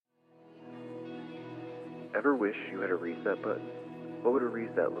Ever wish you had a reset button? What would a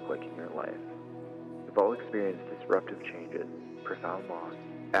reset look like in your life? We've all experienced disruptive changes, profound loss,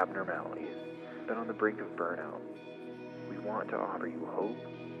 abnormalities, been on the brink of burnout. We want to offer you hope,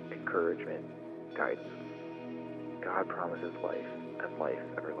 encouragement, guidance. God promises life and life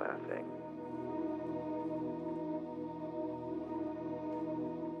everlasting.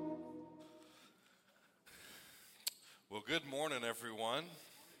 Well, good morning, everyone.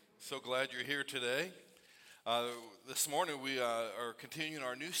 So glad you're here today. This morning we are continuing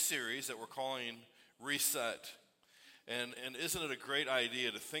our new series that we're calling Reset. And isn't it a great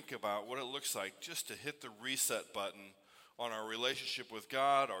idea to think about what it looks like just to hit the reset button on our relationship with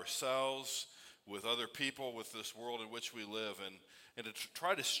God, ourselves, with other people, with this world in which we live, and to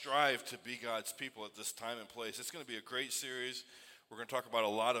try to strive to be God's people at this time and place. It's going to be a great series. We're going to talk about a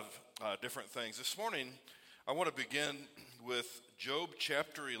lot of different things. This morning, I want to begin with Job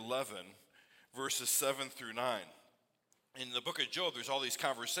chapter 11, verses 7 through 9. In the book of Job, there's all these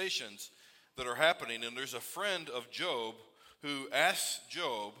conversations that are happening, and there's a friend of Job who asks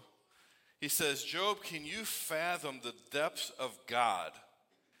Job, he says, "Job, can you fathom the depths of God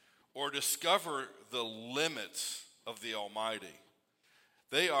or discover the limits of the Almighty?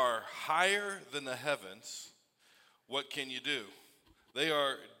 They are higher than the heavens. What can you do? They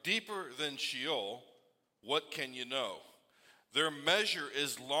are deeper than Sheol. What can you know? Their measure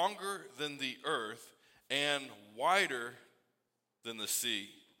is longer than the earth and wider than the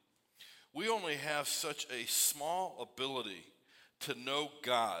sea." We only have such a small ability to know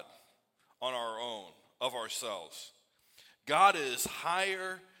God on our own, of ourselves. God is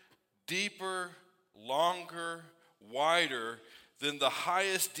higher, deeper, longer, wider than the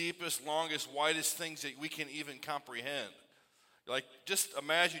highest, deepest, longest, widest things that we can even comprehend. Like, just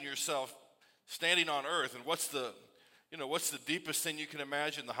imagine yourself standing on earth, and what's the deepest thing you can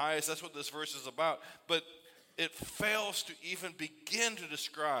imagine, the highest? That's what this verse is about. But it fails to even begin to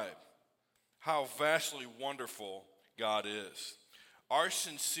describe how vastly wonderful God is. Our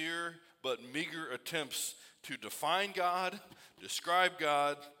sincere but meager attempts to define God, describe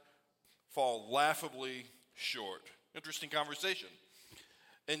God, fall laughably short. Interesting conversation.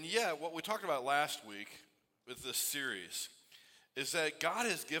 And yet, what we talked about last week with this series is that God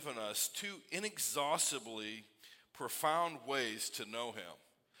has given us two inexhaustibly profound ways to know him.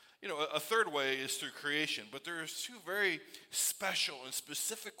 You know, a third way is through creation, but there's two very special and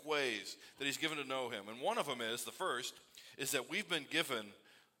specific ways that he's given to know him. And one of them is, the first, is that we've been given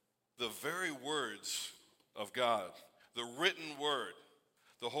the very words of God, the written word,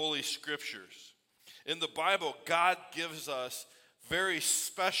 the Holy Scriptures. In the Bible, God gives us very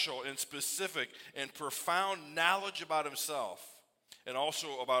special and specific and profound knowledge about himself and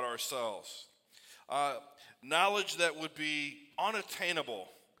also about ourselves. Knowledge that would be unattainable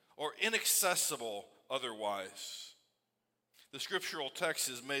or inaccessible otherwise. The scriptural text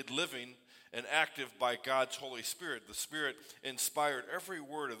is made living and active by God's Holy Spirit. The Spirit inspired every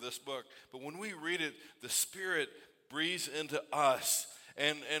word of this book. But when we read it, the Spirit breathes into us.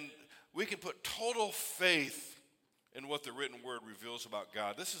 And we can put total faith in what the written word reveals about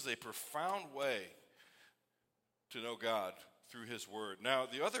God. This is a profound way to know God through his word. Now,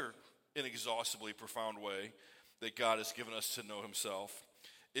 the other inexhaustibly profound way that God has given us to know himself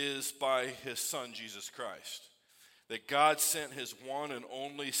is by his Son, Jesus Christ. That God sent his one and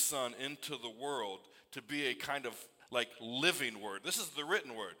only Son into the world to be a kind of like living word. This is the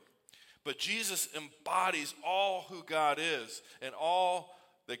written word. But Jesus embodies all who God is and all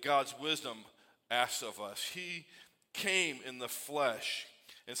that God's wisdom asks of us. He came in the flesh.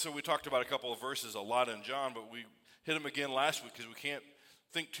 And so we talked about a couple of verses a lot in John, but we hit them again last week because we can't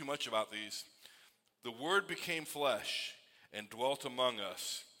think too much about these. The Word became flesh and dwelt among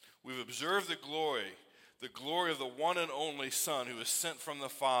us. We've observed the glory of the one and only Son who is sent from the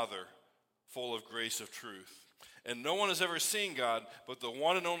Father, full of grace of truth. And no one has ever seen God, but the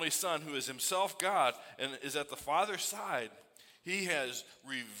one and only Son who is himself God and is at the Father's side. He has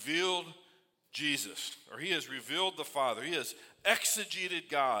revealed Jesus, or he has revealed the Father. He has exegeted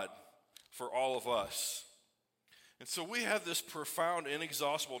God for all of us. And so we have this profound,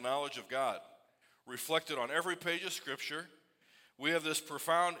 inexhaustible knowledge of God reflected on every page of Scripture. We have this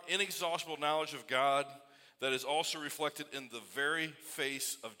profound, inexhaustible knowledge of God that is also reflected in the very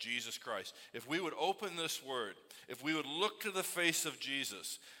face of Jesus Christ. If we would open this word, if we would look to the face of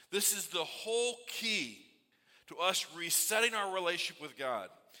Jesus, this is the whole key to us resetting our relationship with God,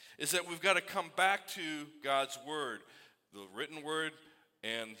 is that we've got to come back to God's word, the written word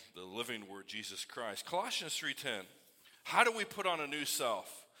and the living word, Jesus Christ. Colossians 3:10, how do we put on a new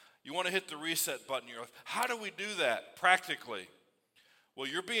self? You want to hit the reset button in your life. How do we do that practically? Well,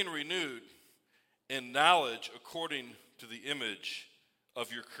 you're being renewed in knowledge according to the image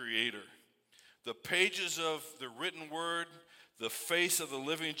of your Creator. The pages of the written word, the face of the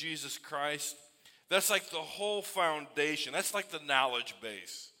living Jesus Christ, that's like the whole foundation. That's like the knowledge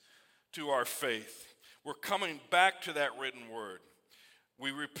base to our faith. We're coming back to that written word.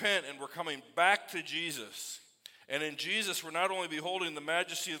 We repent and we're coming back to Jesus. And in Jesus, we're not only beholding the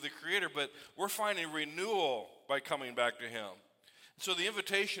majesty of the Creator, but we're finding renewal by coming back to Him. So the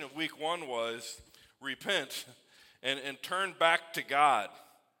invitation of week 1 was repent and turn back to God,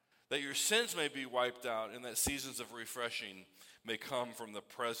 that your sins may be wiped out and that seasons of refreshing may come from the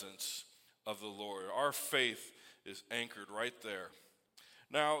presence of the Lord. Our faith is anchored right there.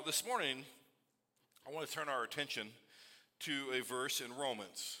 Now, this morning, I want to turn our attention to a verse in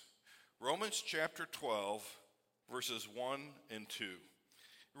Romans. Romans chapter 12, verses 1 and 2.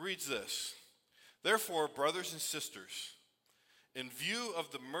 It reads this: Therefore, brothers and sisters, in view of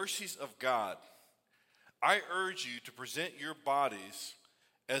the mercies of God, I urge you to present your bodies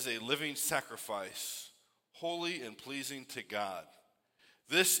as a living sacrifice, holy and pleasing to God.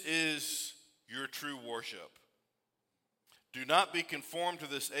 This is your true worship. Do not be conformed to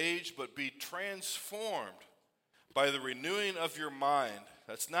this age, but be transformed by the renewing of your mind.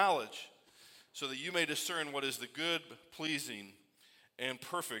 That's knowledge, so that you may discern what is the good, pleasing, and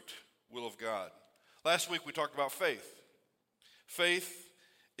perfect will of God. Last week we talked about faith. Faith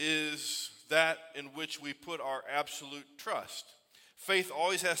is that in which we put our absolute trust. Faith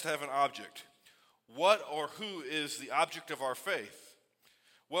always has to have an object. What or who is the object of our faith?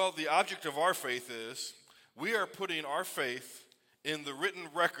 Well, the object of our faith is we are putting our faith in the written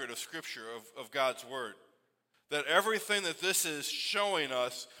record of Scripture, of God's Word. That everything that this is showing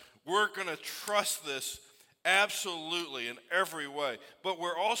us, we're going to trust this absolutely in every way. But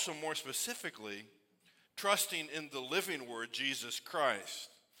we're also more specifically trusting in the living Word, Jesus Christ,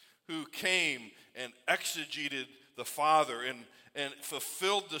 who came and exegeted the Father and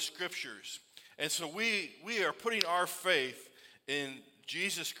fulfilled the Scriptures. And so we are putting our faith in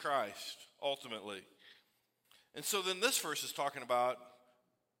Jesus Christ, ultimately. And so then this verse is talking about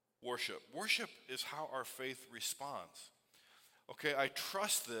worship. Worship is how our faith responds. Okay, I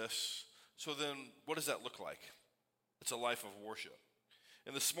trust this, so then what does that look like? It's a life of worship.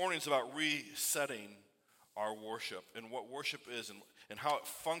 And this morning is about resetting our worship and what worship is and how it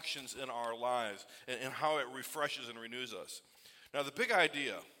functions in our lives and how it refreshes and renews us. Now, the big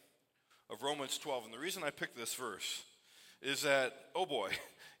idea of Romans 12, and the reason I picked this verse, is that, oh boy,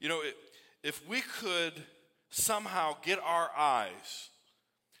 if we could somehow get our eyes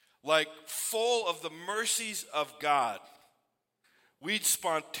like full of the mercies of God, we'd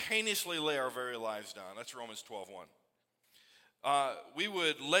spontaneously lay our very lives down. That's Romans 12:1. We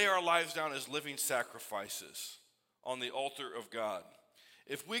would lay our lives down as living sacrifices on the altar of God.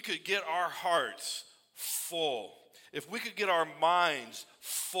 If we could get our hearts full, if we could get our minds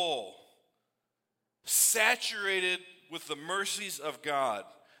full, saturated with the mercies of God,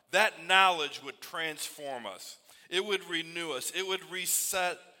 that knowledge would transform us. It would renew us. It would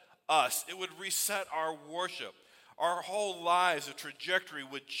reset us. It would reset our worship. Our whole lives, the trajectory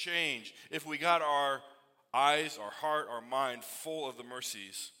would change if we got our eyes, our heart, our mind full of the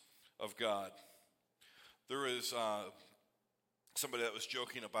mercies of God. There is somebody that was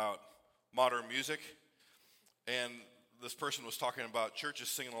joking about modern music, and this person was talking about churches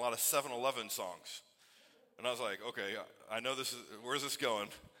singing a lot of 7-Eleven songs. And I was like, okay, I know where's this going?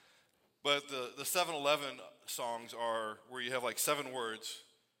 But the 7-Eleven songs are where you have like 7 words,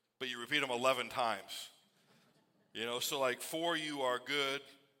 but you repeat them 11 times. So like for you are good,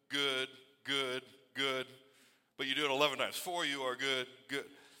 good, good, good, but you do it 11 times. For you are good, good.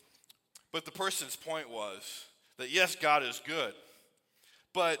 But the person's point was that yes, God is good,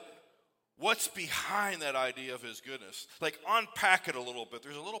 but what's behind that idea of his goodness? Like unpack it a little bit.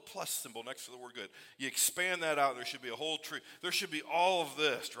 There's a little plus symbol next to the word good. You expand that out, there should be a whole tree. There should be all of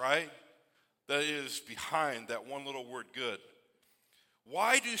this, right? That is behind that one little word good.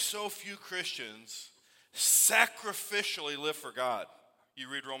 Why do so few Christians sacrificially live for God? You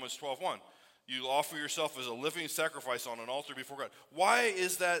read Romans 12:1. You offer yourself as a living sacrifice on an altar before God. Why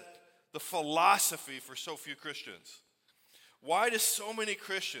is that the philosophy for so few Christians? Why do so many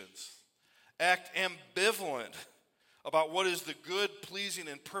Christians act ambivalent about what is the good, pleasing,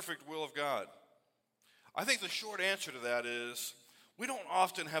 and perfect will of God? I think the short answer to that is we don't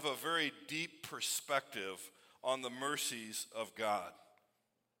often have a very deep perspective on the mercies of God.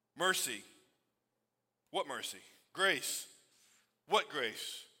 Mercy. What mercy? Grace. What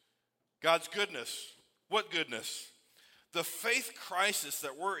grace? God's goodness. What goodness? The faith crisis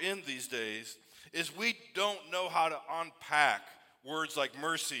that we're in these days is we don't know how to unpack words like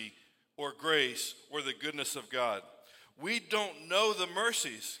mercy, or grace or the goodness of God. We don't know the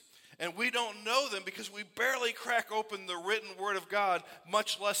mercies, and we don't know them because we barely crack open the written word of God,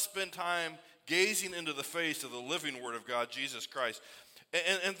 much less spend time gazing into the face of the living word of God, Jesus Christ.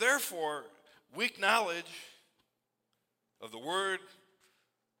 And therefore, weak knowledge of the word,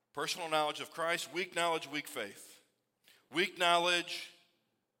 personal knowledge of Christ, weak knowledge, weak faith. Weak knowledge,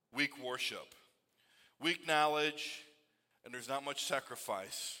 weak worship. Weak knowledge, and there's not much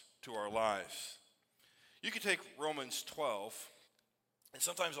sacrifice to our lives. You can take Romans 12, and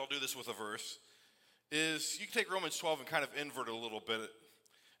sometimes I'll do this with a verse, is you can take Romans 12 and kind of invert it a little bit.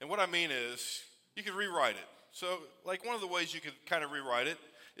 And what I mean is, you can rewrite it. So, like one of the ways you could kind of rewrite it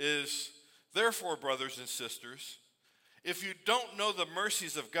is, therefore, brothers and sisters, if you don't know the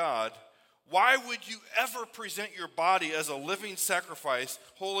mercies of God, why would you ever present your body as a living sacrifice,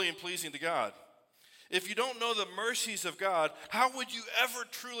 holy and pleasing to God? If you don't know the mercies of God, how would you ever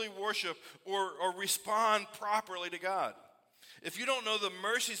truly worship or respond properly to God? If you don't know the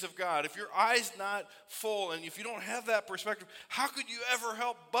mercies of God, if your eye's not full, and if you don't have that perspective, how could you ever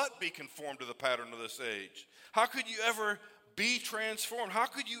help but be conformed to the pattern of this age? How could you ever be transformed? How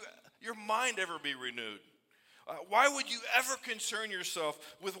could your mind ever be renewed? Why would you ever concern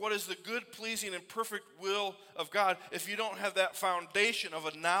yourself with what is the good, pleasing, and perfect will of God if you don't have that foundation of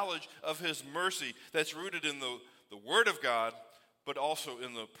a knowledge of his mercy that's rooted in the word of God, but also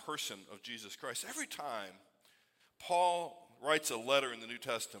in the person of Jesus Christ? Every time Paul writes a letter in the New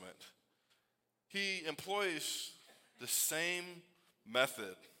Testament, he employs the same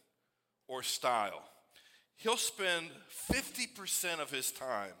method or style. He'll spend 50% of his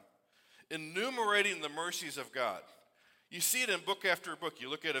time enumerating the mercies of God. You see it in book after book. You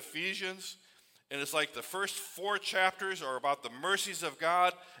look at Ephesians, and it's like the first 4 chapters are about the mercies of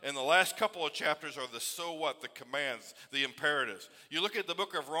God, and the last couple of chapters are the so what, the commands, the imperatives. You look at the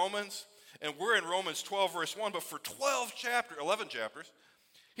book of Romans, and we're in Romans 12, verse 1, but for 11 chapters,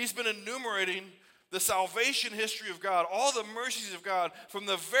 he's been enumerating the salvation history of God, all the mercies of God from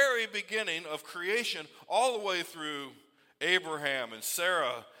the very beginning of creation all the way through Abraham and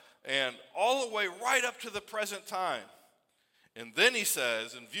Sarah and all the way right up to the present time. And then he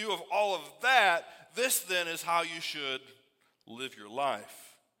says, in view of all of that, this then is how you should live your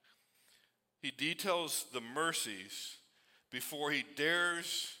life. He details the mercies before he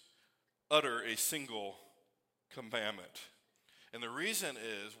dares utter a single commandment. And the reason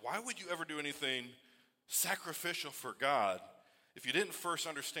is, why would you ever do anything sacrificial for God if you didn't first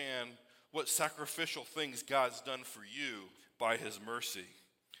understand what sacrificial things God's done for you by his mercy?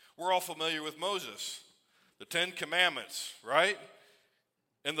 We're all familiar with Moses, the 10 Commandments, right?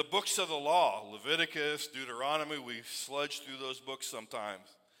 And the books of the law, Leviticus, Deuteronomy, we sludge through those books sometimes.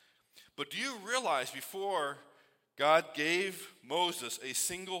 But do you realize before God gave Moses a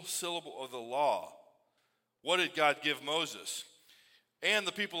single syllable of the law, what did God give Moses and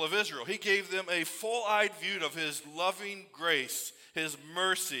the people of Israel? He gave them a full-eyed view of his loving grace, his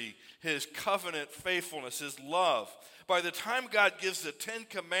mercy, his covenant faithfulness, his love. By the time God gives the 10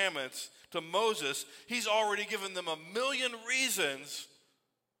 Commandments to Moses, he's already given them 1,000,000 reasons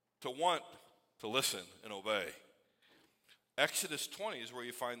to want to listen and obey. Exodus 20 is where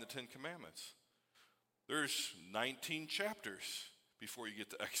you find the 10 Commandments. There's 19 chapters before you get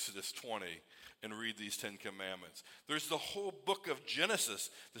to Exodus 20 and read these 10 Commandments. There's the whole book of Genesis,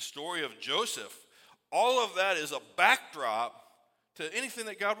 the story of Joseph. All of that is a backdrop to anything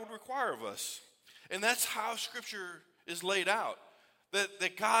that God would require of us. And that's how Scripture is laid out.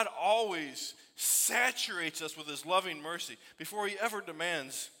 That God always saturates us with his loving mercy before he ever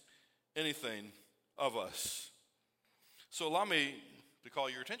demands anything of us. So allow me to call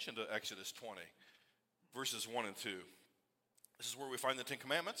your attention to Exodus 20, verses 1 and 2. This is where we find the 10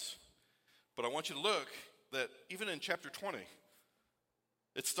 Commandments. But I want you to look that even in chapter 20,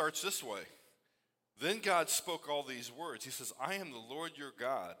 it starts this way. Then God spoke all these words. He says, I am the Lord your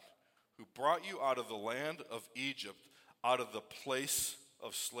God, who brought you out of the land of Egypt, out of the place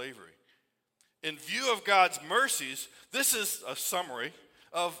of slavery. In view of God's mercies, this is a summary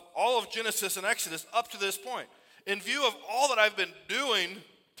of all of Genesis and Exodus up to this point. In view of all that I've been doing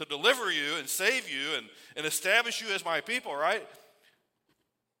to deliver you and save you and establish you as my people, right?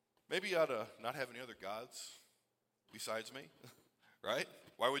 Maybe you ought to not have any other gods besides me, right?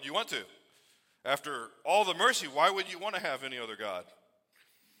 Why would you want to? After all the mercy, why would you want to have any other God?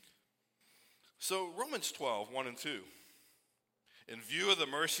 So Romans 12, 1 and 2. In view of the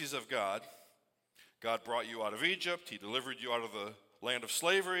mercies of God, God brought you out of Egypt. He delivered you out of the land of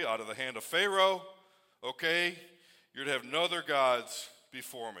slavery, out of the hand of Pharaoh. Okay, you're to have no other gods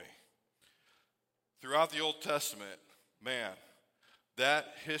before me. Throughout the Old Testament, man,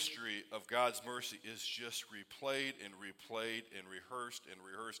 that history of God's mercy is just replayed and replayed and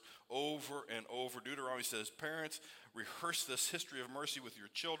rehearsed over and over. Deuteronomy says, parents, rehearse this history of mercy with your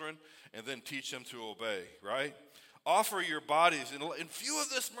children and then teach them to obey, right? Offer your bodies, in view of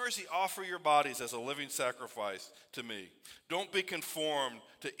this mercy, offer your bodies as a living sacrifice to me. Don't be conformed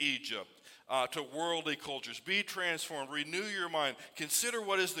to Egypt, to worldly cultures. Be transformed. Renew your mind. Consider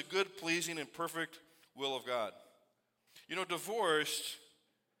what is the good, pleasing, and perfect will of God. You know, divorced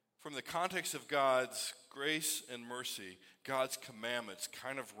from the context of God's grace and mercy, God's commandments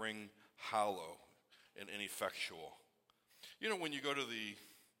kind of ring hollow and ineffectual. You know, when you go to the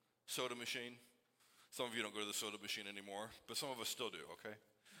soda machine, some of you don't go to the soda machine anymore, but some of us still do, okay?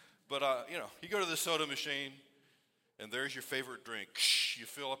 But, you go to the soda machine, and there's your favorite drink. You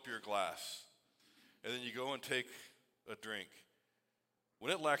fill up your glass, and then you go and take a drink.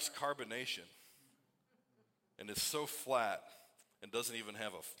 When it lacks carbonation, and it's so flat, and doesn't even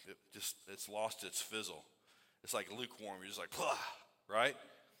have it's lost its fizzle. It's like lukewarm. You're just like, blah, right?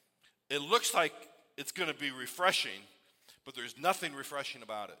 It looks like it's going to be refreshing, but there's nothing refreshing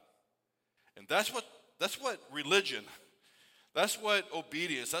about it. And that's what religion, that's what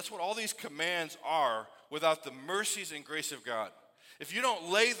obedience, that's what all these commands are without the mercies and grace of God. If you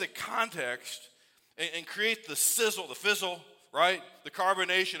don't lay the context and create the sizzle, the fizzle, right? The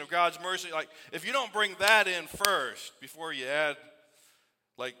carbonation of God's mercy, like if you don't bring that in first before you add,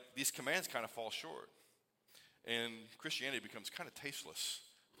 like these commands kind of fall short. And Christianity becomes kind of tasteless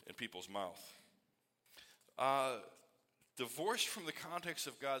in people's mouth. Divorced from the context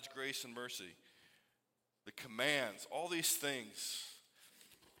of God's grace and mercy, the commands, all these things,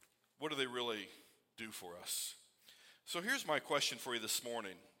 what do they really do for us? So here's my question for you this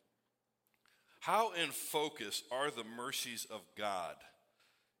morning. How in focus are the mercies of God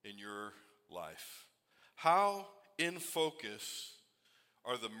in your life? How in focus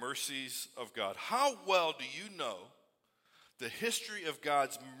are the mercies of God? How well do you know the history of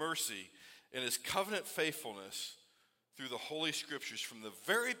God's mercy and his covenant faithfulness through the Holy Scriptures from the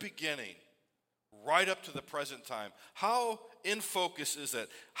very beginning right up to the present time? How in focus is that?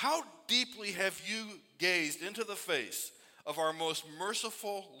 How deeply have you gazed into the face of our most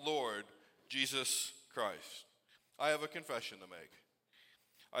merciful Lord, Jesus Christ? I have a confession to make.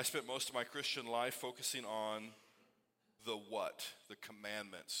 I spent most of my Christian life focusing on the what? The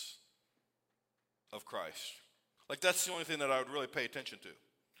commandments of Christ. Like that's the only thing that I would really pay attention to.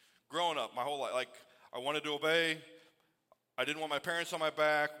 Growing up, my whole life, like I wanted to obey. I didn't want my parents on my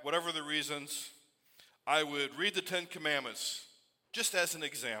back, whatever the reasons. I would read the 10 Commandments just as an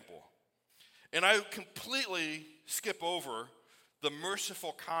example. And I would completely skip over the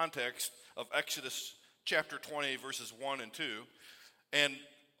merciful context of Exodus chapter 20, verses 1 and 2, and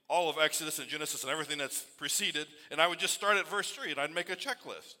all of Exodus and Genesis and everything that's preceded, and I would just start at verse 3, and I'd make a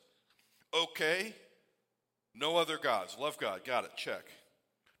checklist. Okay, no other gods. Love God. Got it. Check.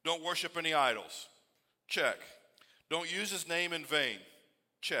 Don't worship any idols. Check. Don't use his name in vain.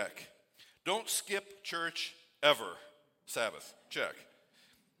 Check. Don't skip church ever. Sabbath. Check.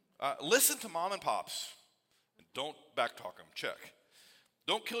 Listen to mom and pops. And don't backtalk them. Check.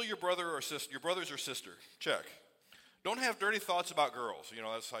 Don't kill your brother or sister, your brothers or sister. Check. Don't have dirty thoughts about girls.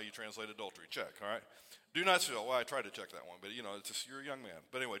 That's how you translate adultery. Check. All right. Do not steal. Well, I tried to check that one, but it's just, you're a young man.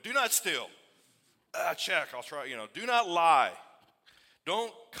 But anyway, do not steal. Check. I'll try. Do not lie.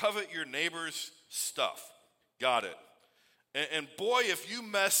 Don't covet your neighbor's stuff. Got it. And boy, if you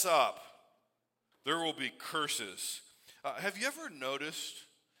mess up, there will be curses. Have you ever noticed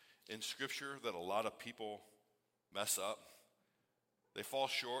in Scripture that a lot of people mess up? They fall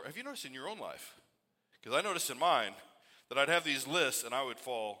short. Have you noticed in your own life? Because I noticed in mine that I'd have these lists and I would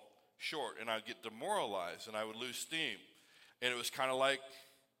fall short and I'd get demoralized and I would lose steam. And it was kind of like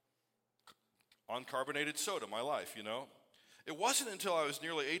uncarbonated soda, my life, It wasn't until I was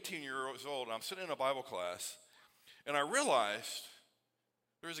nearly 18 years old and I'm sitting in a Bible class and I realized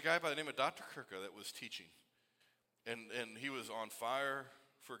there was a guy by the name of Dr. Kirka that was teaching. And he was on fire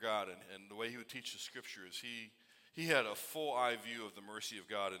for God. And the way he would teach the Scriptures, he had a full eye view of the mercy of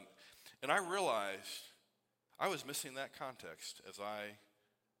God. And I realized I was missing that context as I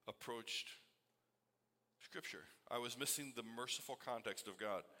approached Scripture. I was missing the merciful context of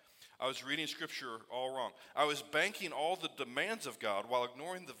God. I was reading Scripture all wrong. I was banking all the demands of God while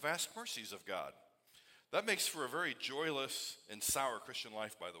ignoring the vast mercies of God. That makes for a very joyless and sour Christian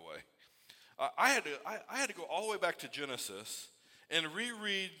life, by the way. I had to go all the way back to Genesis and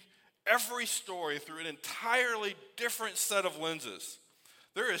reread every story through an entirely different set of lenses.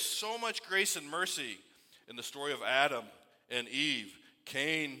 There is so much grace and mercy in the story of Adam and Eve,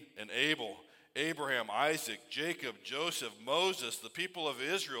 Cain and Abel, Abraham, Isaac, Jacob, Joseph, Moses, the people of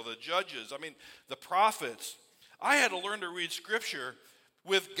Israel, the judges, the prophets. I had to learn to read Scripture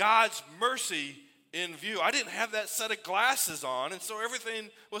with God's mercy in view. I didn't have that set of glasses on, and so everything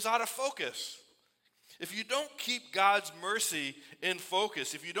was out of focus. If you don't keep God's mercy in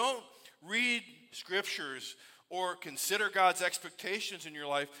focus, if you don't read Scriptures or consider God's expectations in your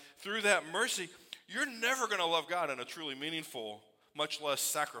life through that mercy, you're never going to love God in a truly meaningful, much less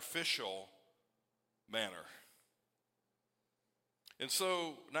sacrificial manner. And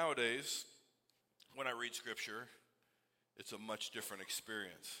so nowadays, when I read Scripture, it's a much different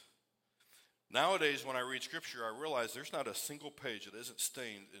experience. Nowadays, when I read Scripture, I realize there's not a single page that isn't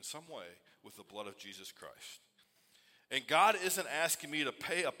stained in some way with the blood of Jesus Christ. And God isn't asking me to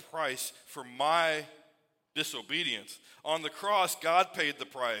pay a price for my disobedience. On the cross, God paid the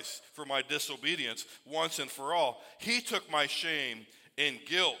price for my disobedience once and for all. He took my shame and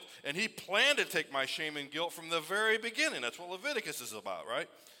guilt, and he planned to take my shame and guilt from the very beginning. That's what Leviticus is about, right?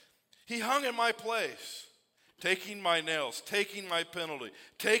 He hung in my place, taking my nails, taking my penalty,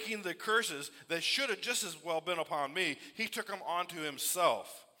 taking the curses that should have just as well been upon me. He took them onto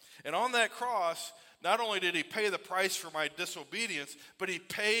himself. And on that cross, not only did he pay the price for my disobedience, but he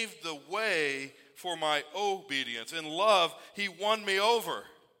paved the way for my obedience. In love, he won me over.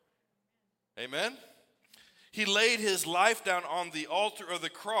 Amen? He laid his life down on the altar of the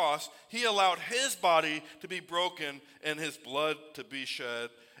cross. He allowed his body to be broken and his blood to be shed.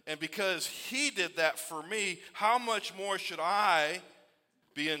 And because he did that for me, how much more should I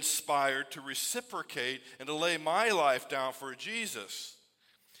be inspired to reciprocate and to lay my life down for Jesus?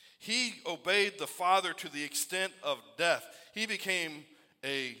 He obeyed the Father to the extent of death. He became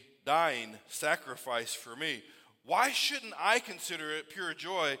a dying sacrifice for me. Why shouldn't I consider it pure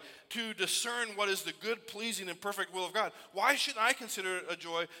joy to discern what is the good, pleasing, and perfect will of God? Why shouldn't I consider it a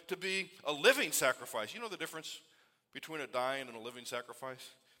joy to be a living sacrifice? You know the difference between a dying and a living sacrifice?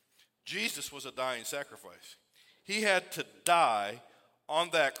 Jesus was a dying sacrifice. He had to die on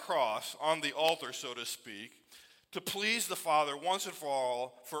that cross, on the altar, so to speak, to please the Father once and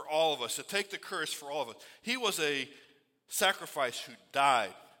for all of us, to take the curse for all of us. He was a sacrifice who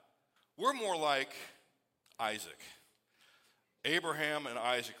died. We're more like Isaac. Abraham and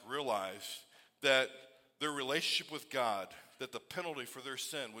Isaac realized that their relationship with God, that the penalty for their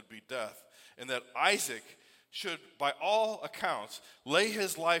sin would be death, and that Isaac should, by all accounts, lay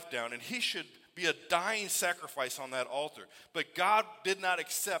his life down, and he should be a dying sacrifice on that altar. But God did not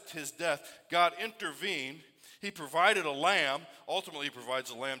accept his death. God intervened. He provided a lamb. Ultimately, he provides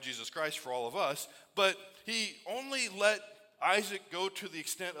a lamb, Jesus Christ, for all of us. But he only let Isaac go to the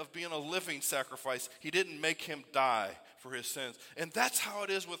extent of being a living sacrifice. He didn't make him die for his sins. And that's how it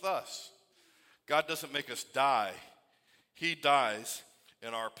is with us. God doesn't make us die. He dies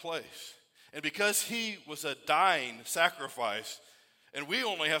in our place. And because he was a dying sacrifice, and we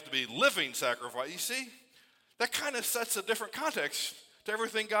only have to be living sacrifice, you see, that kind of sets a different context to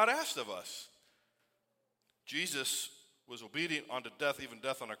everything God asked of us. Jesus was obedient unto death, even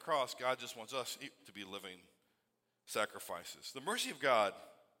death on a cross. God just wants us to be living sacrifices. The mercy of God,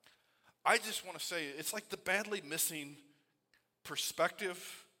 I just want to say, it's like the badly missing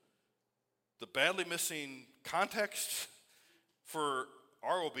perspective, the badly missing context for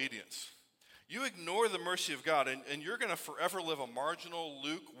our obedience. You ignore the mercy of God, and you're going to forever live a marginal,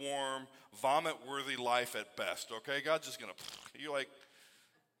 lukewarm, vomit-worthy life at best, okay? God's just going to, you're like,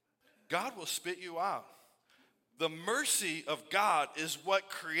 God will spit you out. The mercy of God is what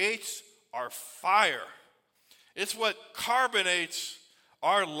creates our fire. It's what carbonates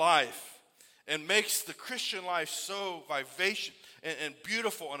our life and makes the Christian life so vivacious and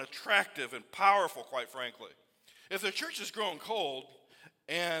beautiful and attractive and powerful, quite frankly. If the church has grown cold,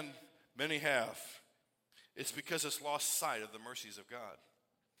 and many have, it's because it's lost sight of the mercies of God.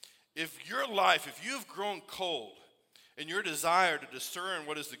 If your life, if you've grown cold, and your desire to discern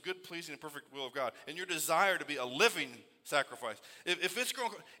what is the good, pleasing, and perfect will of God, and your desire to be a living sacrifice, if it's grown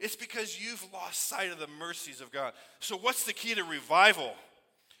cold, it's because you've lost sight of the mercies of God. So what's the key to revival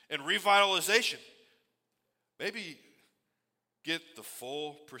and revitalization? Maybe get the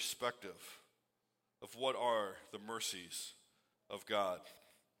full perspective of what are the mercies of God.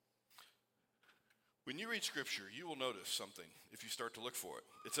 When you read Scripture, you will notice something if you start to look for it.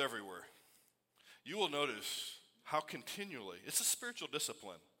 It's everywhere. You will notice how continually, it's a spiritual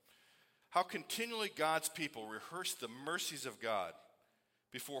discipline, how continually God's people rehearse the mercies of God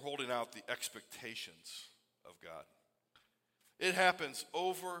before holding out the expectations of God. It happens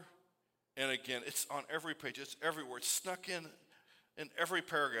over and again. It's on every page. It's everywhere. It's snuck in every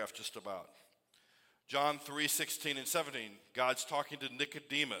paragraph just about. John 3:16 and 17, God's talking to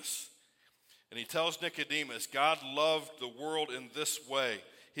Nicodemus. And he tells Nicodemus, God loved the world in this way.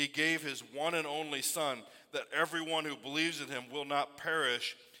 He gave his one and only Son, that everyone who believes in him will not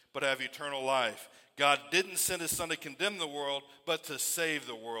perish, but have eternal life. God didn't send his Son to condemn the world, but to save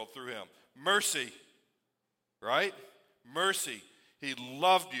the world through him. Mercy, right? Mercy. He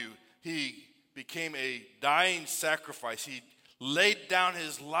loved you. He became a dying sacrifice. He laid down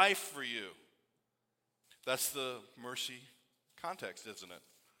his life for you. That's the mercy context, isn't it?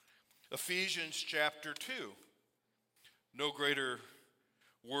 Ephesians chapter 2. No greater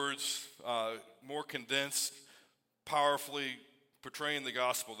words, more condensed, powerfully portraying the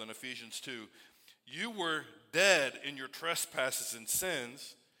gospel than Ephesians 2. You were dead in your trespasses and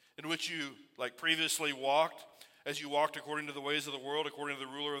sins, in which you, like previously walked, as you walked according to the ways of the world, according to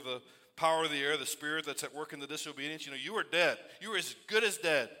the ruler of the power of the air, the spirit that's at work in the disobedience. You were dead. You were as good as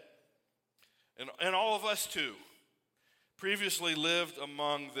dead. And all of us too previously lived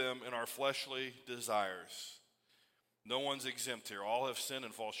among them in our fleshly desires. No one's exempt here. All have sinned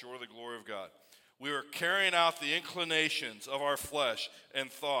and fall short of the glory of God. We were carrying out the inclinations of our flesh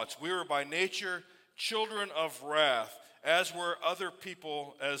and thoughts. We were by nature children of wrath, as were other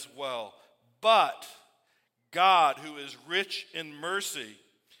people as well. But God, who is rich in mercy,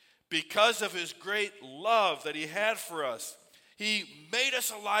 because of his great love that he had for us, he made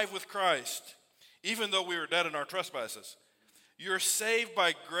us alive with Christ, even though we were dead in our trespasses. You're saved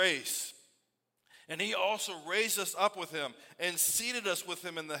by grace. And he also raised us up with him and seated us with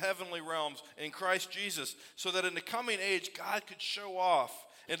him in the heavenly realms in Christ Jesus, so that in the coming age God could show off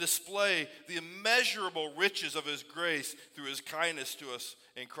and display the immeasurable riches of his grace through his kindness to us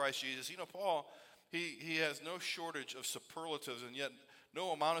in Christ Jesus. Paul, he has no shortage of superlatives, and yet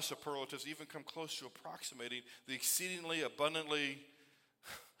no amount of superlatives even come close to approximating the exceedingly abundantly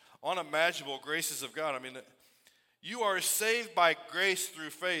unimaginable graces of God. You are saved by grace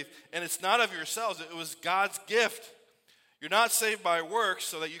through faith, and it's not of yourselves. It was God's gift. You're not saved by works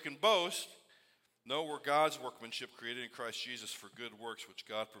so that you can boast. No, we're God's workmanship created in Christ Jesus for good works, which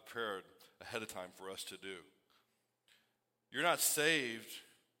God prepared ahead of time for us to do. You're not saved.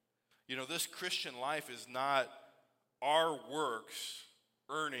 This Christian life is not our works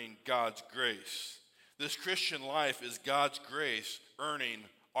earning God's grace. This Christian life is God's grace earning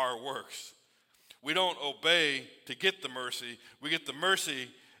our works. We don't obey to get the mercy. We get the mercy,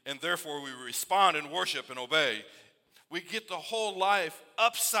 and therefore we respond in worship and obey. We get the whole life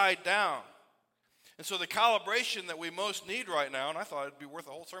upside down. And so the calibration that we most need right now, and I thought it'd be worth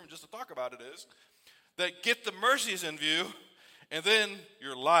a whole sermon just to talk about it, is that get the mercies in view, and then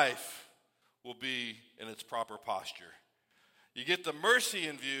your life will be in its proper posture. You get the mercy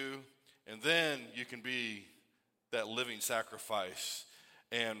in view, and then you can be that living sacrifice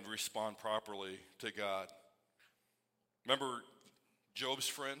and respond properly to God. Remember Job's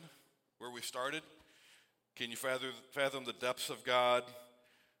friend, where we started? Can you fathom the depths of God?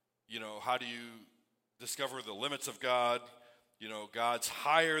 How do you discover the limits of God? God's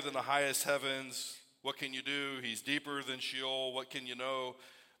higher than the highest heavens. What can you do? He's deeper than Sheol. What can you know?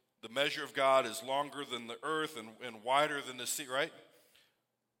 The measure of God is longer than the earth and wider than the sea, right?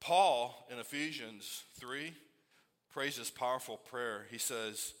 Paul, in Ephesians 3, prays this powerful prayer. He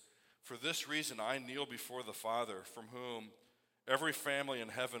says, "For this reason I kneel before the Father, from whom every family in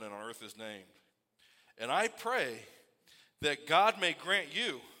heaven and on earth is named. And I pray that God may grant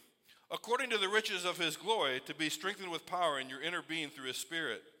you, according to the riches of his glory, to be strengthened with power in your inner being through his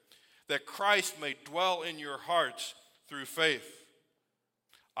Spirit, that Christ may dwell in your hearts through faith.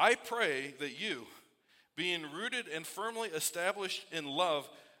 I pray that you, being rooted and firmly established in love,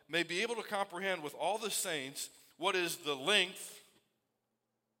 may be able to comprehend with all the saints what is the length,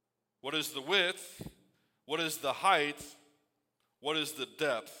 what is the width, what is the height, what is the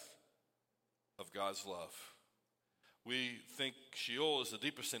depth of God's love." We think Sheol is the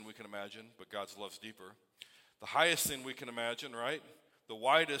deepest sin we can imagine, but God's love's deeper. The highest sin we can imagine, right? The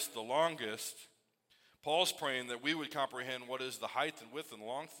widest, the longest. Paul's praying that we would comprehend what is the height and width and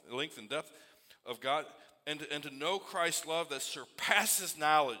length and depth of God, and to know Christ's love that surpasses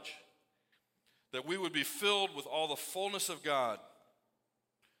knowledge, that we would be filled with all the fullness of God.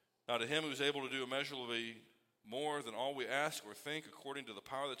 Now to him who's able to do immeasurably more than all we ask or think, according to the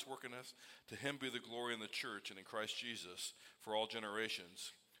power that's working us, to him be the glory in the church and in Christ Jesus for all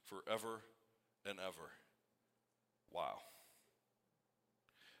generations, forever and ever. Wow.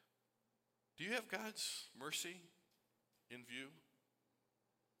 Do you have God's mercy in view?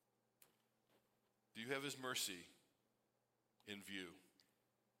 Do you have his mercy in view?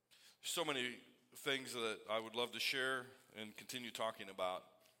 So many things that I would love to share and continue talking about.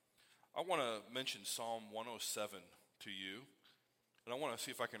 I want to mention Psalm 107 to you, and I want to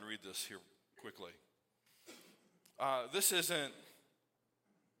see if I can read this here quickly. This isn't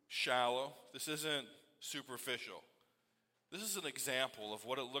shallow. This isn't superficial. This is an example of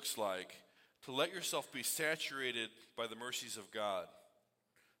what it looks like to let yourself be saturated by the mercies of God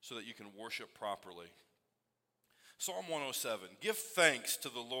so that you can worship properly. Psalm 107, give thanks to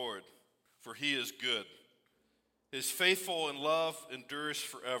the Lord, for he is good. His faithful and love endures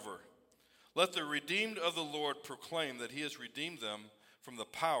forever. Let the redeemed of the Lord proclaim that he has redeemed them from the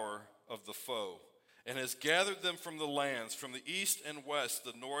power of the foe, and has gathered them from the lands, from the east and west,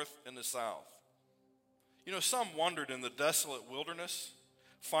 the north and the south. You know, some wandered in the desolate wilderness,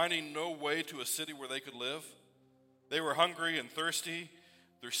 finding no way to a city where they could live. They were hungry and thirsty.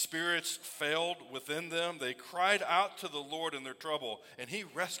 Their spirits failed within them. They cried out to the Lord in their trouble, and he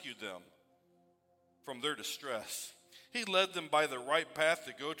rescued them from their distress. He led them by the right path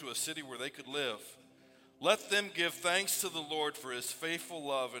to go to a city where they could live. Let them give thanks to the Lord for his faithful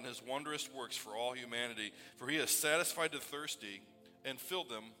love and his wondrous works for all humanity, for he has satisfied the thirsty and filled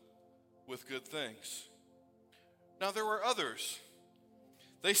them with good things. Now there were others.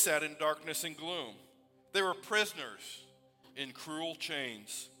 They sat in darkness and gloom. They were prisoners in cruel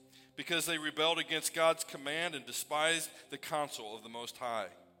chains because they rebelled against God's command and despised the counsel of the Most High.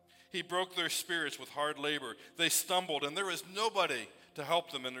 He broke their spirits with hard labor. They stumbled, and there was nobody to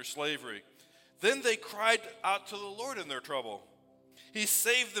help them in their slavery. Then they cried out to the Lord in their trouble. He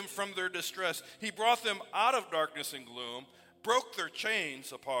saved them from their distress. He brought them out of darkness and gloom, broke their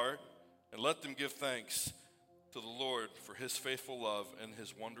chains apart, and let them give thanks to the Lord for his faithful love and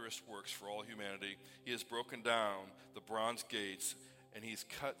his wondrous works for all humanity. He has broken down the bronze gates, and he's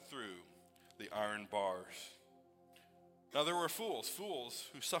cut through the iron bars. Now there were fools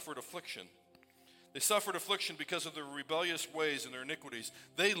who suffered affliction. They suffered affliction because of their rebellious ways and their iniquities.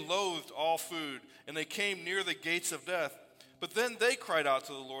 They loathed all food, and they came near the gates of death. But then they cried out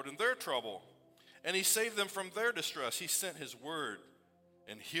to the Lord in their trouble, and he saved them from their distress. He sent his word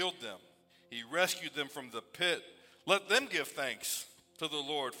and healed them. He rescued them from the pit. Let them give thanks to the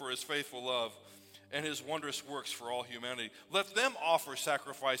Lord for his faithful love and his wondrous works for all humanity. Let them offer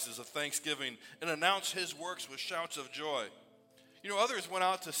sacrifices of thanksgiving and announce his works with shouts of joy. You know, others went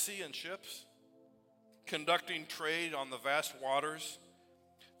out to sea in ships, conducting trade on the vast waters.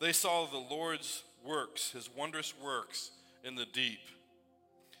 They saw the Lord's works, his wondrous works in the deep.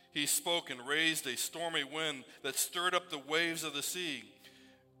 He spoke and raised a stormy wind that stirred up the waves of the sea,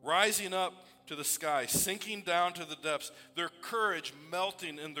 rising up to the sky, sinking down to the depths, their courage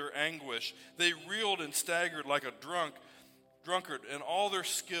melting in their anguish. They reeled and staggered like a drunkard, and all their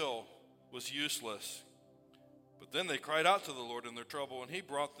skill was useless. But then they cried out to the Lord in their trouble, and he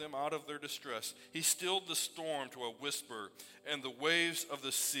brought them out of their distress. He stilled the storm to a whisper, and the waves of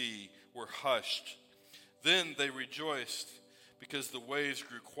the sea were hushed. Then they rejoiced because the waves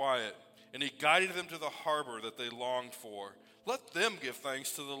grew quiet, and he guided them to the harbor that they longed for. Let them give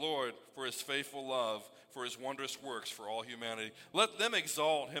thanks to the Lord for his faithful love, for his wondrous works for all humanity. Let them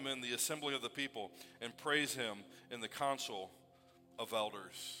exalt him in the assembly of the people and praise him in the council of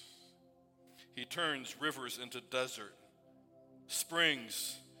elders. He turns rivers into desert,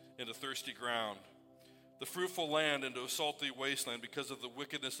 springs into thirsty ground, the fruitful land into a salty wasteland because of the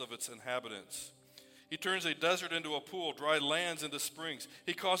wickedness of its inhabitants. He turns a desert into a pool, dry lands into springs.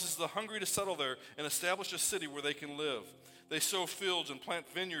 He causes the hungry to settle there and establish a city where they can live. They sow fields and plant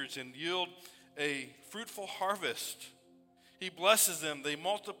vineyards and yield a fruitful harvest. He blesses them. They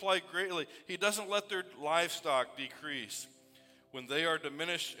multiply greatly. He doesn't let their livestock decrease. When they are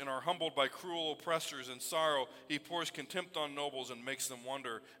diminished and are humbled by cruel oppressors and sorrow, he pours contempt on nobles and makes them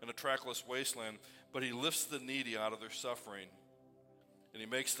wander in a trackless wasteland. But he lifts the needy out of their suffering, and he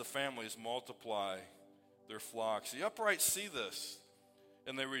makes the families multiply their flocks. The upright see this,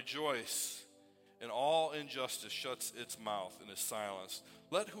 and they rejoice, and all injustice shuts its mouth and is silenced.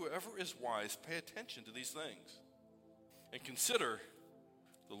 Let whoever is wise pay attention to these things and consider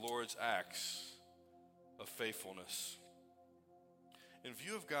the Lord's acts of faithfulness. In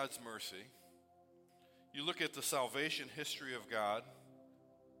view of God's mercy, you look at the salvation history of God,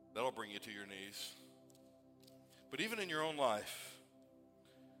 that'll bring you to your knees. But even in your own life,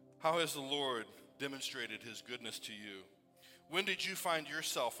 how has the Lord demonstrated his goodness to you? When did you find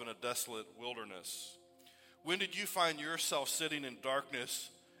yourself in a desolate wilderness? When did you find yourself sitting in darkness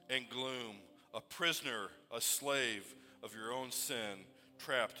and gloom, a prisoner, a slave of your own sin,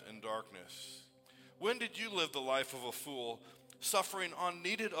 trapped in darkness? When did you live the life of a fool, suffering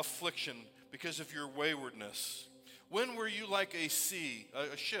unneeded affliction because of your waywardness? When were you like a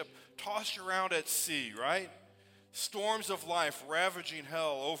ship tossed around at sea, right? Storms of life ravaging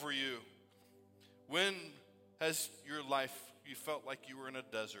hell over you. When has your life, you felt like you were in a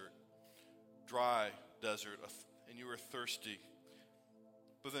desert, dry desert and you were thirsty.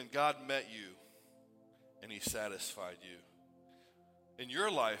 But then God met you and he satisfied you. In your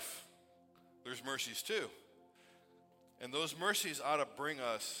life, there's mercies too. And those mercies ought to bring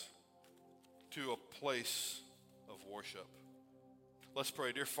us to a place of worship. Let's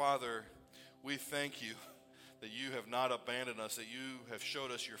pray. Dear Father, we thank you that you have not abandoned us, that you have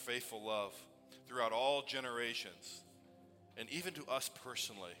showed us your faithful love throughout all generations, and even to us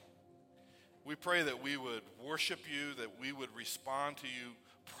personally. We pray that we would worship you, that we would respond to you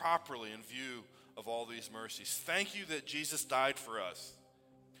properly in view of all these mercies. Thank you that Jesus died for us,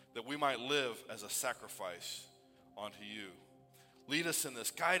 that we might live as a sacrifice unto you. Lead us in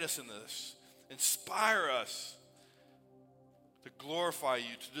this, guide us in this, inspire us to glorify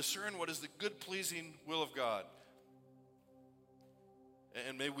you, to discern what is the good, pleasing will of God.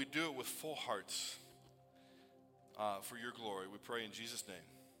 And may we do it with full hearts for your glory. We pray in Jesus' name.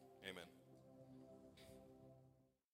 Amen.